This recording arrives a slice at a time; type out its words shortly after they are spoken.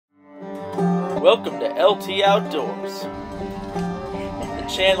Welcome to LT Outdoors, the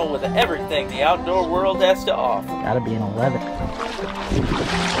channel with everything the outdoor world has to offer. Gotta be an 11.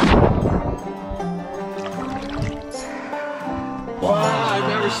 Wow, I've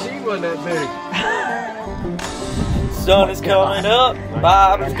never seen one that big. Sun is coming up,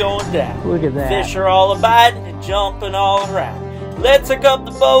 bottom is going down. Look at that. Fish are all biting and jumping all around. Let's hook up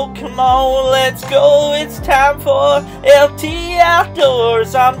the boat, come on, let's go. It's time for LT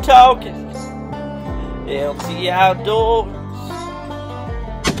Outdoors. I'm talking LT Outdoors.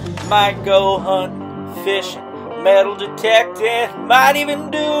 Might go hunting, fishing, metal detecting, might even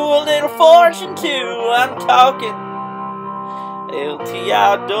do a little fortune too. I'm talking LT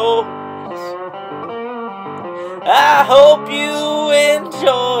Outdoors. I hope you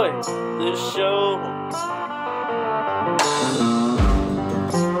enjoy the show.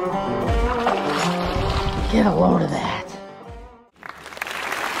 Get a load of that.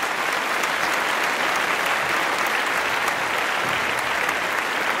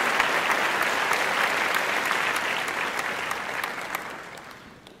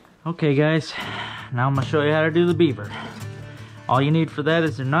 Okay guys, now I'm going to show you how to do the beaver. All you need for that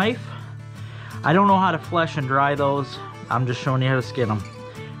is a knife. I don't know how to flesh and dry those. I'm just showing you how to skin them.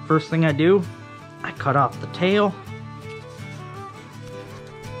 First thing I do, I cut off the tail.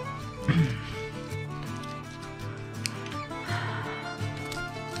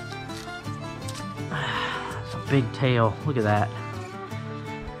 It's a big tail, look at that.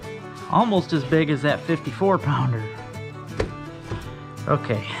 Almost as big as that 54-pounder.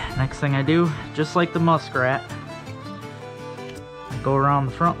 Okay, next thing I do, just like the muskrat, I go around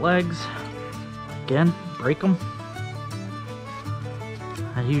the front legs. Again, break them.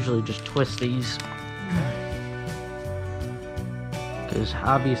 I usually just twist these because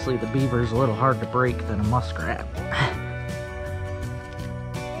obviously the beaver is a little hard to break than a muskrat.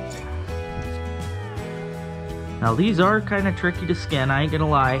 Now these are kind of tricky to skin, I ain't gonna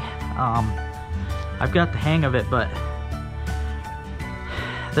lie. I've got the hang of it, but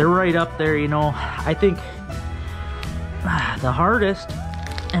they're right up there, you know. I think the hardest,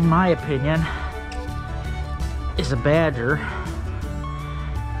 in my opinion, is a badger.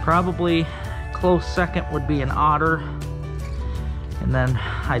 Probably close second would be an otter, and then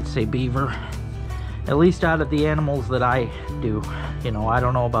I'd say beaver. At least out of the animals that I do. You know, I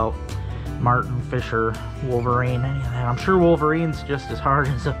don't know about marten, fisher, wolverine, any of that. I'm sure wolverine's just as hard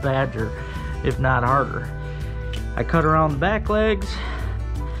as a badger, if not harder. I cut around the back legs,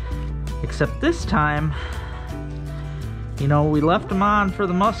 except this time, you know, we left them on for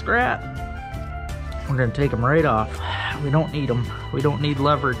the muskrat. We're gonna take them right off. We don't need them. We don't need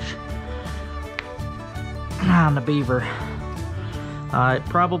leverage on the beaver. It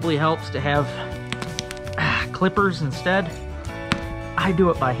probably helps to have clippers instead. I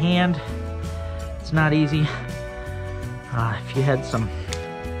do it by hand. It's not easy. If you had some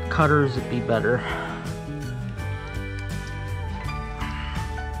cutters, it'd be better.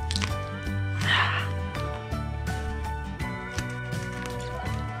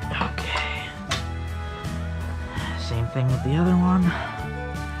 Same thing with the other one.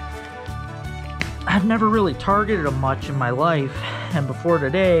 I've never really targeted them much in my life, and before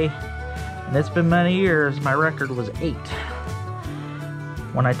today, and it's been many years, my record was 8.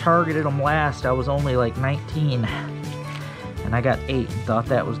 When I targeted them last, I was only like 19, and I got 8 and thought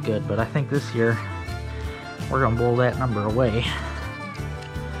that was good, but I think this year, we're gonna blow that number away.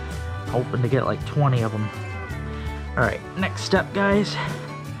 Hoping to get like 20 of them. Alright, next step, guys.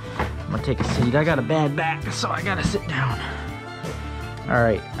 I'm gonna take a seat. I got a bad back, so I gotta sit down.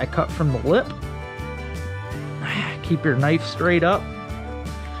 Alright, I cut from the lip. Keep your knife straight up.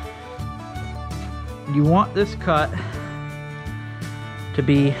 You want this cut to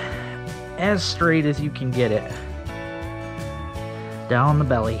be as straight as you can get it. Down the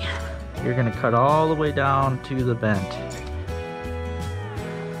belly. You're gonna cut all the way down to the vent.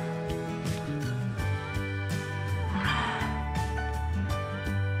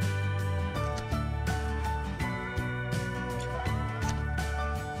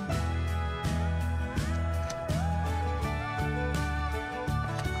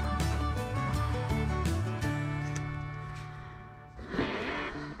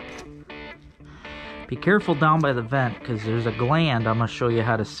 Be careful down by the vent, because there's a gland I'm going to show you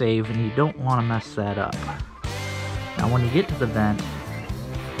how to save, and you don't want to mess that up. Now when you get to the vent,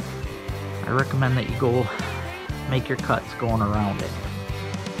 I recommend that you go make your cuts going around it.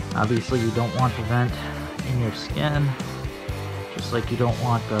 Obviously you don't want the vent in your skin, just like you don't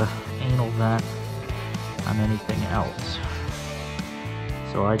want the anal vent on anything else.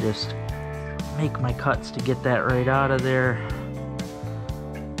 So I just make my cuts to get that right out of there.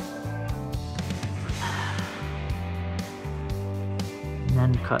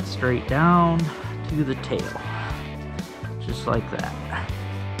 then cut straight down to the tail, just like that.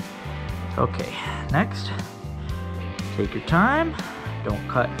 Okay, next, take your time. Don't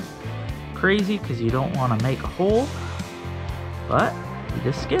cut crazy because you don't want to make a hole, but you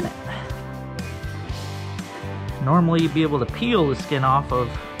just skin it. Normally you'd be able to peel the skin off of,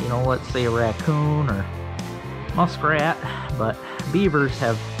 you know, let's say a raccoon or muskrat, but beavers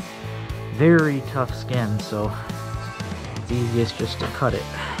have very tough skin, so it's easiest just to cut it.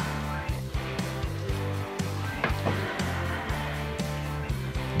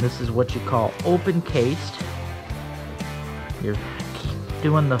 And this is what you call open cased. You're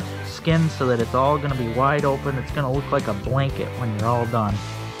doing the skin so that it's all going to be wide open. It's going to look like a blanket when you're all done.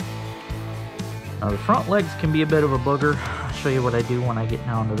 Now the front legs can be a bit of a booger. I'll show you what I do when I get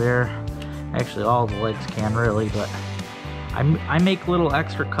down to there. Actually, all the legs can really, but I make little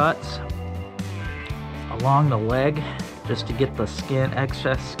extra cuts along the leg just to get the skin,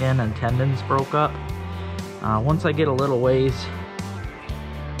 excess skin and tendons broke up. Once I get a little ways,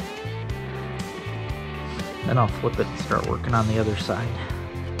 then I'll flip it and start working on the other side.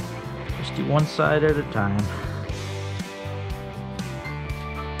 Just do one side at a time.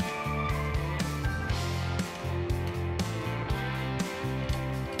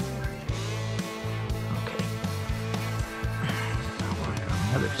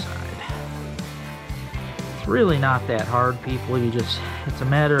 Other side. It's really not that hard, people. It's a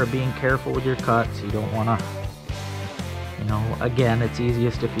matter of being careful with your cuts. You don't want to, you know, again, it's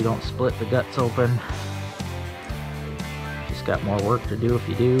easiest if you don't split the guts open. Just got more work to do if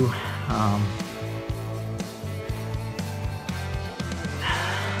you do.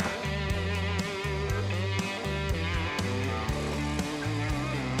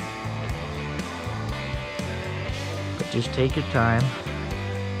 But just take your time.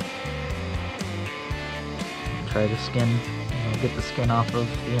 Try to skin, you know, get the skin off of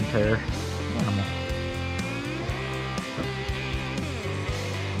the entire animal.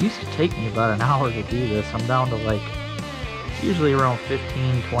 It used to take me about an hour to do this. I'm down to like usually around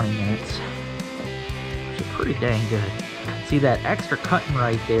 15-20 minutes, which is pretty dang good. See that extra cutting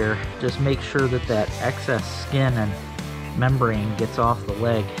right there, just make sure that that excess skin and membrane gets off the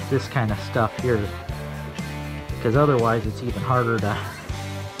leg, this kind of stuff here, because otherwise it's even harder to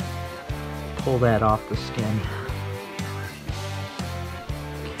pull that off the skin.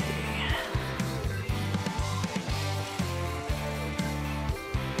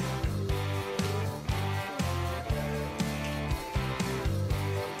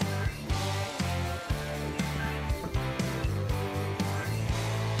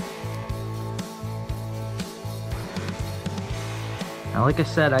 Now, like I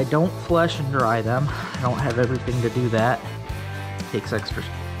said, I don't flesh and dry them. I don't have everything to do that. It takes extra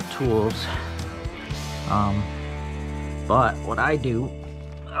tools. But what I do,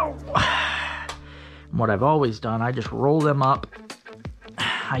 what I've always done, I just roll them up.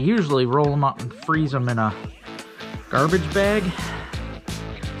 I usually roll them up and freeze them in a garbage bag.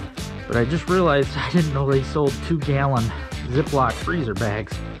 But I just realized I didn't know they sold 2-gallon Ziploc freezer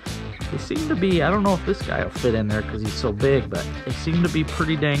bags. They seem to be, I don't know if this guy will fit in there because he's so big, but they seem to be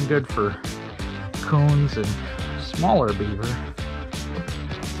pretty dang good for coons and smaller beaver.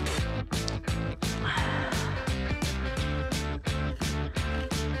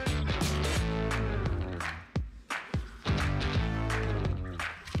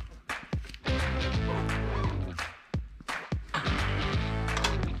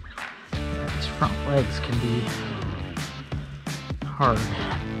 These front legs can be hard.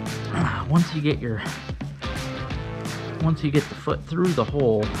 Once you get the foot through the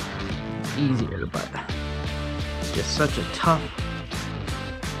hole, it's easier, but it's just such a tough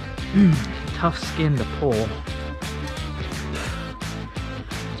skin to pull.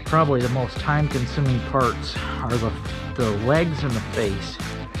 It's probably the most time-consuming parts are the legs and the face.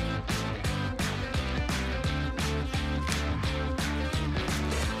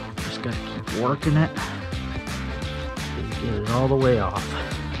 Just gotta keep working it till you get it all the way off.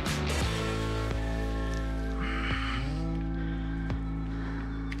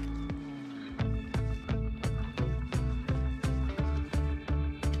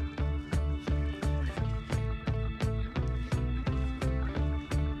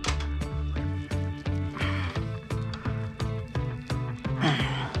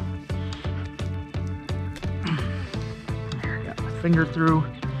 Finger through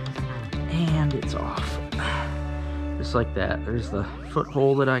and it's off, just like that. There's the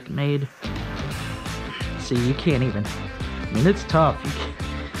foothold that I made. See, you can't even, I mean, it's tough.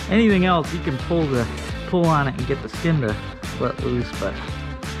 Anything else you can pull on it and get the skin to let loose, but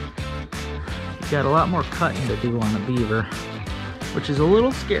you got a lot more cutting to do on a beaver. which is a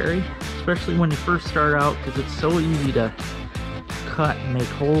little scary, especially when you first start out, because it's so easy to cut and make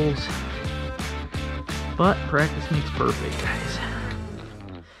holes. But practice makes perfect, guys.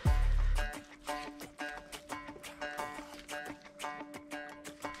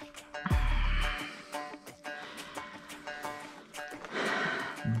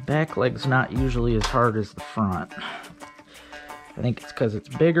 Back leg's not usually as hard as the front. I think it's because it's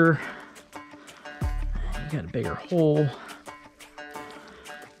bigger. You got a bigger hole.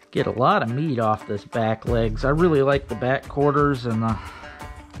 Get a lot of meat off this back legs. I really like the back quarters and the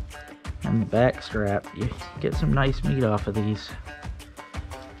back strap. You get some nice meat off of these.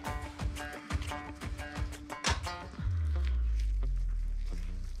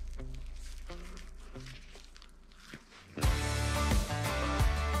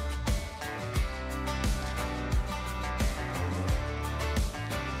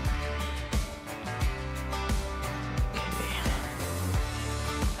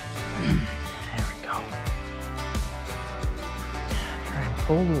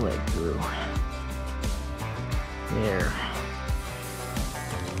 Pull the leg through. There.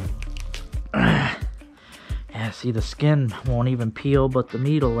 Yeah, see, the skin won't even peel, but the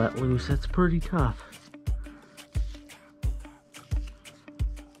meat will let loose. That's pretty tough.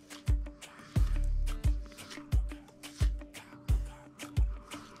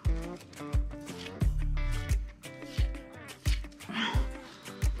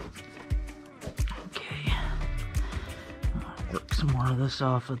 Work some more of this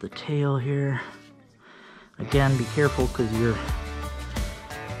off of the tail here. Again, be careful because your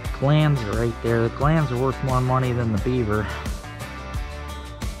glands are right there. The glands are worth more money than the beaver.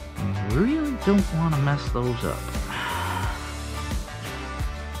 And you really don't want to mess those up.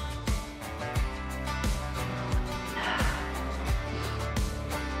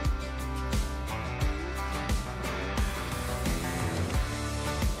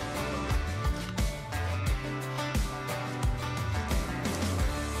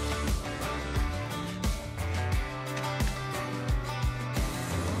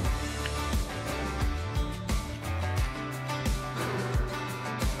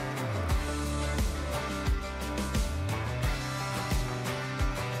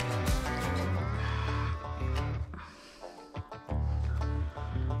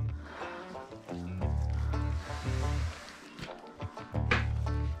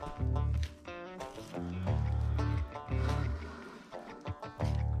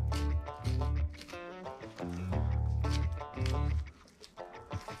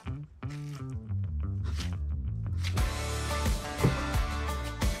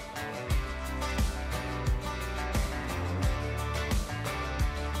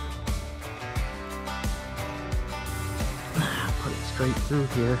 Straight through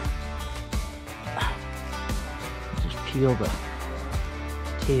here. Just peel the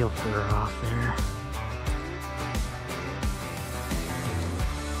tail fur off there.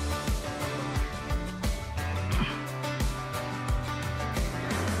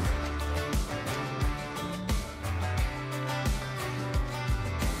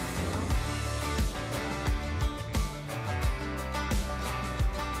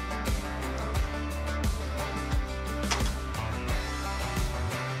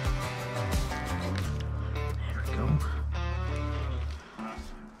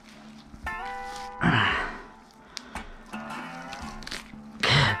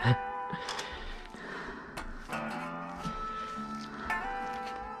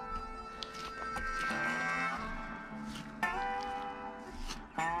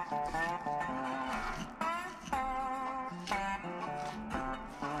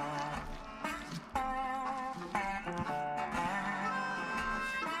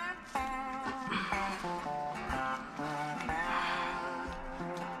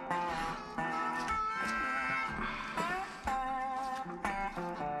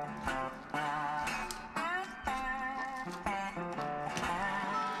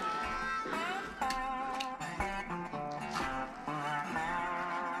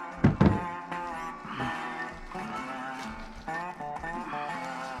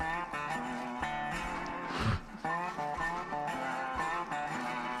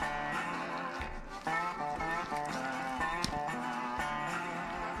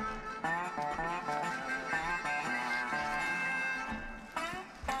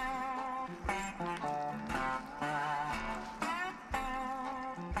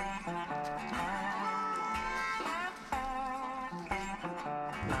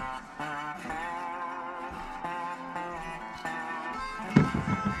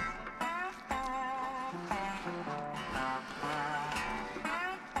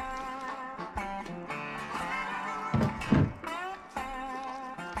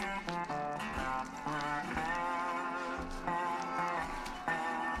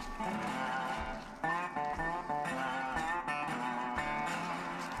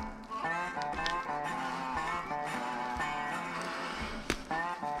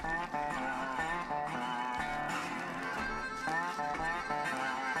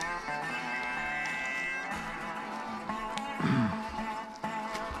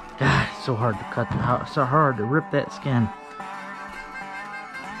 so hard to cut, so hard to rip that skin.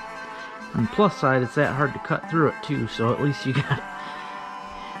 On the plus side, it's that hard to cut through it too, so at least you got,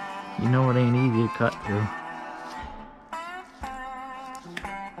 you know it ain't easy to cut through.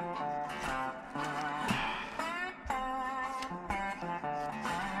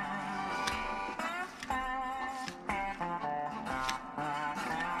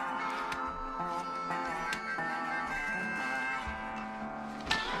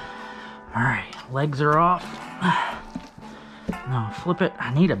 Alright, legs are off. Now flip it.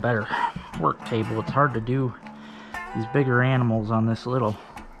 I need a better work table. It's hard to do these bigger animals on this little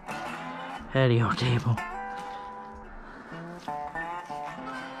patio table.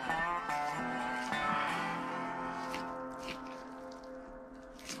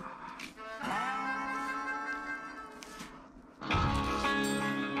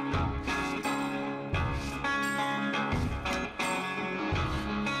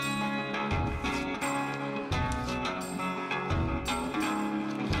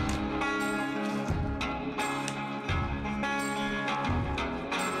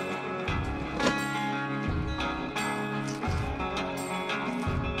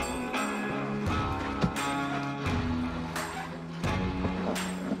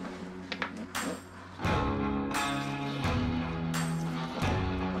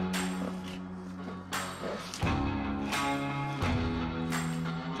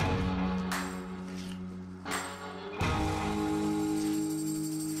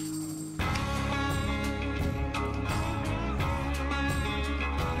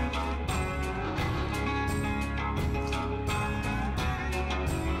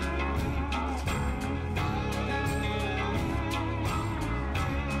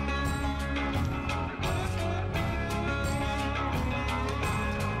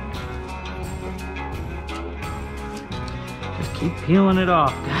 Keep peeling it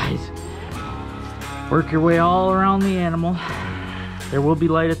off, guys. Work your way all around the animal. There will be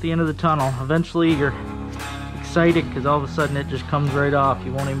light at the end of the tunnel. Eventually you're excited because all of a sudden it just comes right off.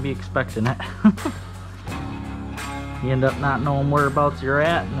 You won't even be expecting it. You end up not knowing whereabouts you're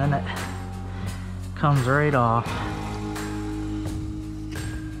at, and then it comes right off.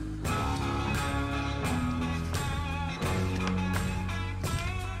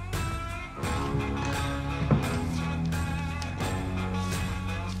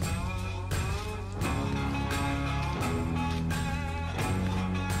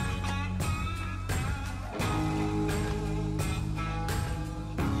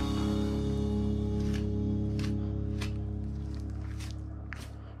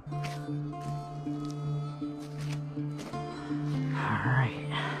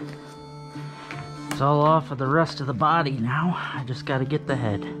 It's all off of the rest of the body now. I just got to get the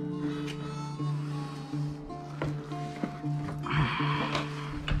head.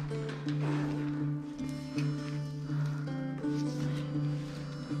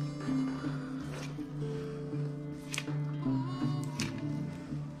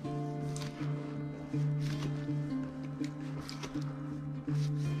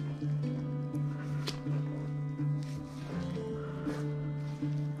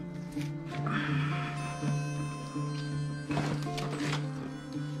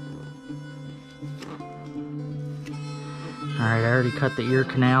 Alright, I already cut the ear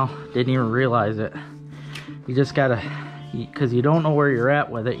canal. Didn't even realize it. You just gotta, because you don't know where you're at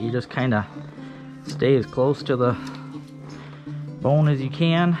with it, you just kind of stay as close to the bone as you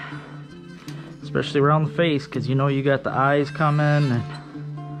can. Especially around the face, because you know you got the eyes coming and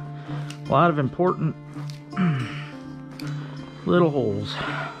a lot of important little holes.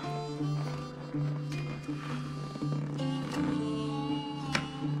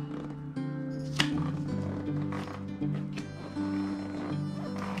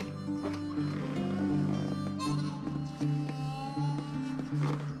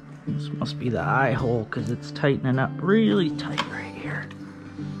 This must be the eye hole because it's tightening up really tight right here.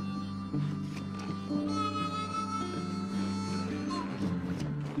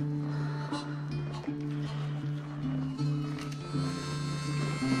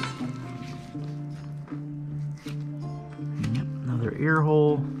 Yep, another ear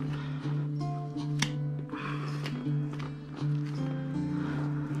hole.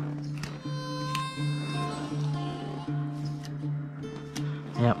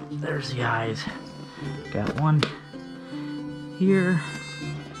 Yep, there's the eyes. Got one here.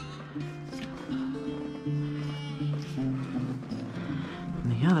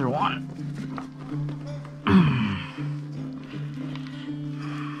 And the other one.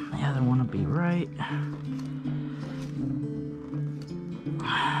 The other one will be right.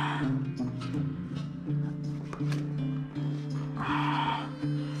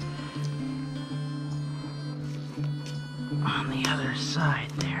 other side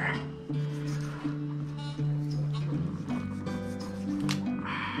there.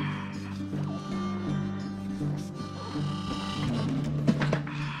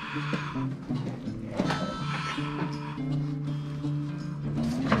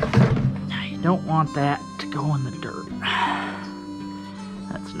 Now you don't want that to go in the dirt.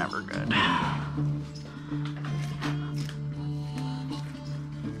 That's never good.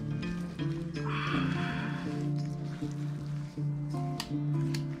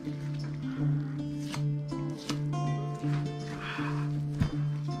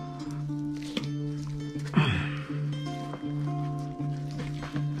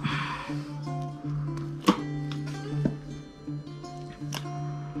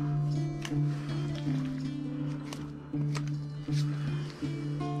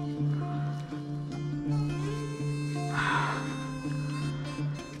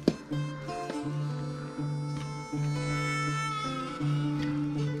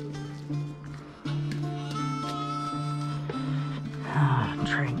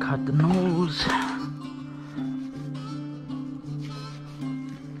 Try and cut the nose.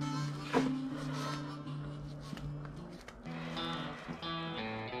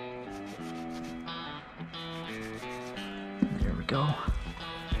 There we go.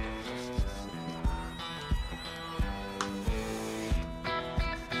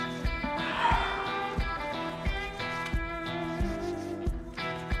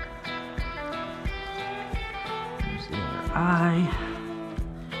 There's the other eye.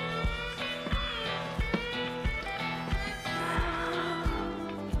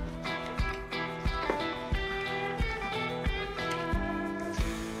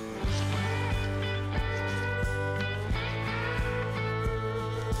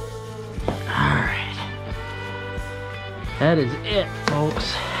 That is it,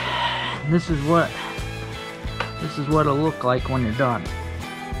 folks. This is what it'll look like when you're done.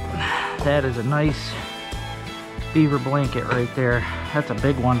 That is a nice beaver blanket right there. That's a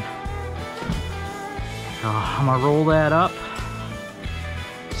big one. So I'm gonna roll that up,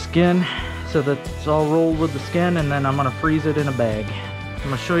 skin, so that it's all rolled with the skin, and then I'm gonna freeze it in a bag. I'm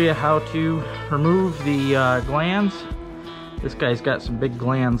gonna show you how to remove the glands. This guy's got some big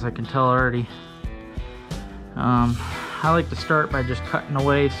glands, I can tell already. I like to start by just cutting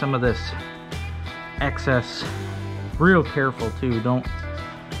away some of this excess. Real careful too, you don't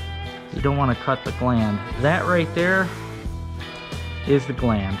want to cut the gland. That right there is the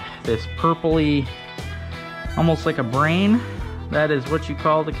gland. This purpley, almost like a brain, that is what you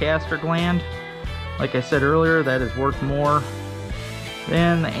call the castor gland. Like I said earlier, that is worth more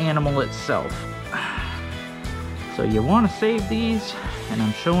than the animal itself. So you want to save these, and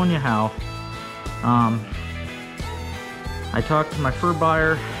I'm showing you how. I talked to my fur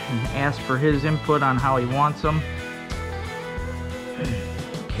buyer and asked for his input on how he wants them.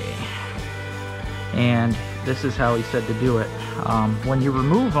 Okay. And this is how he said to do it. When you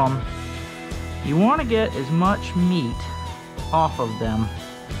remove them, you want to get as much meat off of them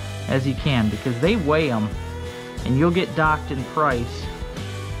as you can, because they weigh them and you'll get docked in price,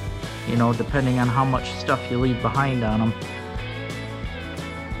 you know, depending on how much stuff you leave behind on them.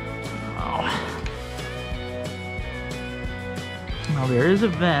 Now there is a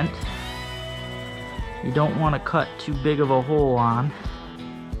vent you don't want to cut too big of a hole on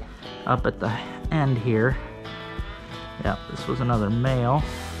up at the end here. Yep, this was another male.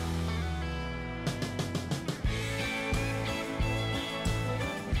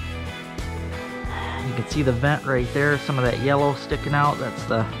 You can see the vent right there, some of that yellow sticking out, that's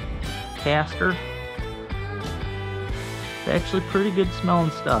the castor. It's actually pretty good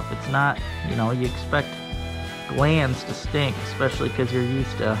smelling stuff. It's not, you know, you expect glands to stink, especially because you're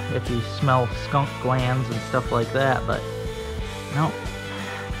used to, if you smell skunk glands and stuff like that, but no,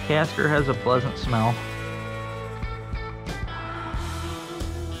 castor has a pleasant smell.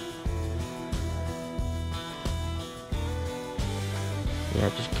 Yeah,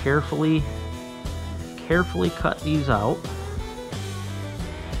 just carefully cut these out.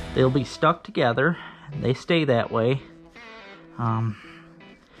 They'll be stuck together, they stay that way.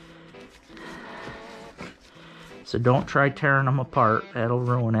 So don't try tearing them apart, that'll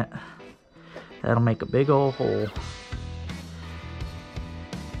ruin it. That'll make a big old hole.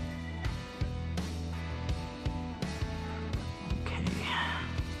 Okay.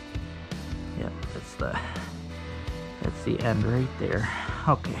 Yep, that's the end right there.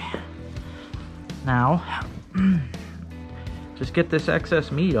 Okay. Now, just get this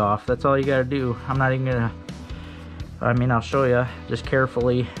excess meat off. That's all you gotta do. I'm not even gonna, I mean, I'll show you just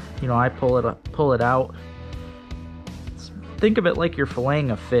carefully. You know, I pull it out. Think of it like you're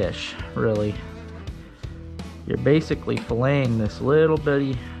filleting a fish, really. you're basically filleting this little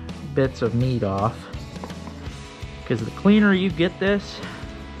bitty bits of meat off. Because the cleaner you get this,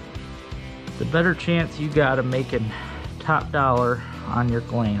 the better chance you got of making top dollar on your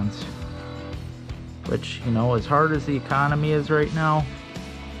glands. Which, you know, as hard as the economy is right now,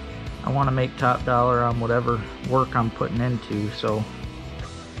 I want to make top dollar on whatever work I'm putting into, so.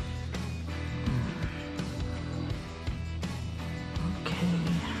 Okay.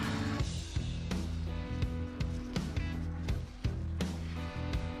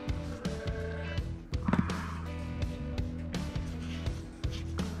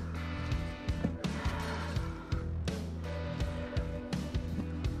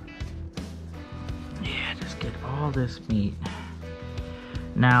 Yeah, just get all this meat.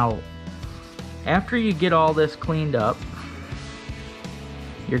 Now, after you get all this cleaned up,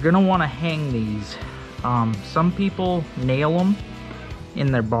 you're gonna want to hang these. Some people nail them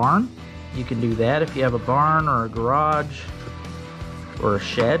in their barn. You can do that if you have a barn or a garage or a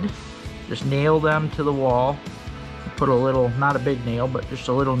shed. Just nail them to the wall. Put a little, not a big nail, but just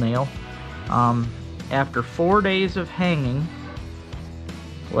a little nail. After 4 days of hanging,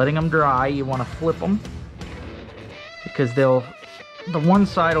 letting them dry, you want to flip them because the one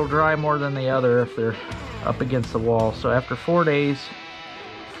side will dry more than the other if they're up against the wall. So after 4 days,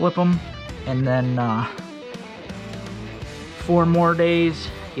 flip them, and then 4 more days,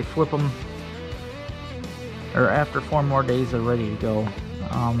 you flip them, or after 4 more days, they're ready to go.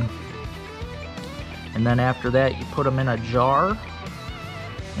 And then after that, you put them in a jar,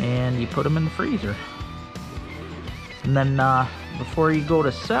 and you put them in the freezer. And then before you go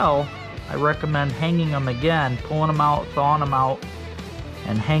to sell, I recommend hanging them again, pulling them out, thawing them out,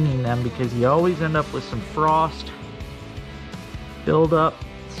 and hanging them, because you always end up with some frost build up,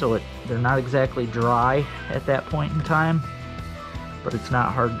 so they're not exactly dry at that point in time, but it's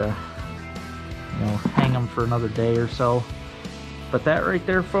not hard to, you know, hang them for another day or so. But that right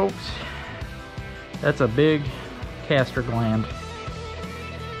there, folks, that's a big castor gland.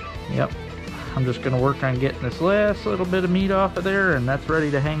 Yep, I'm just gonna work on getting this last little bit of meat off of there, and that's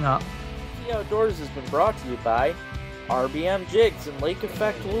ready to hang up. The Outdoors has been brought to you by RBM Jigs and Lake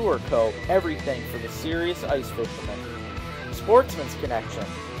Effect Lure Co. Everything for the serious ice fisherman. Sportsman's Connection,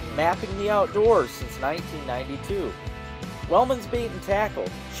 mapping the outdoors since 1992. Wellman's Bait and Tackle,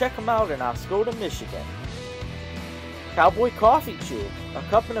 check them out in Oscoda, Michigan. Cowboy Coffee Chew, a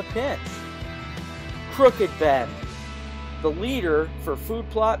cup and a pinch. Crooked Bend, the leader for food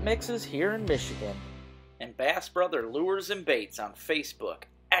plot mixes here in Michigan. And Bass Brother Lures and Baits on Facebook,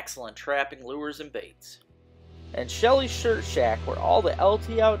 excellent trapping lures and baits. And Shelly's Shirt Shack, where all the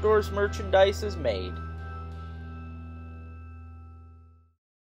LT Outdoors merchandise is made.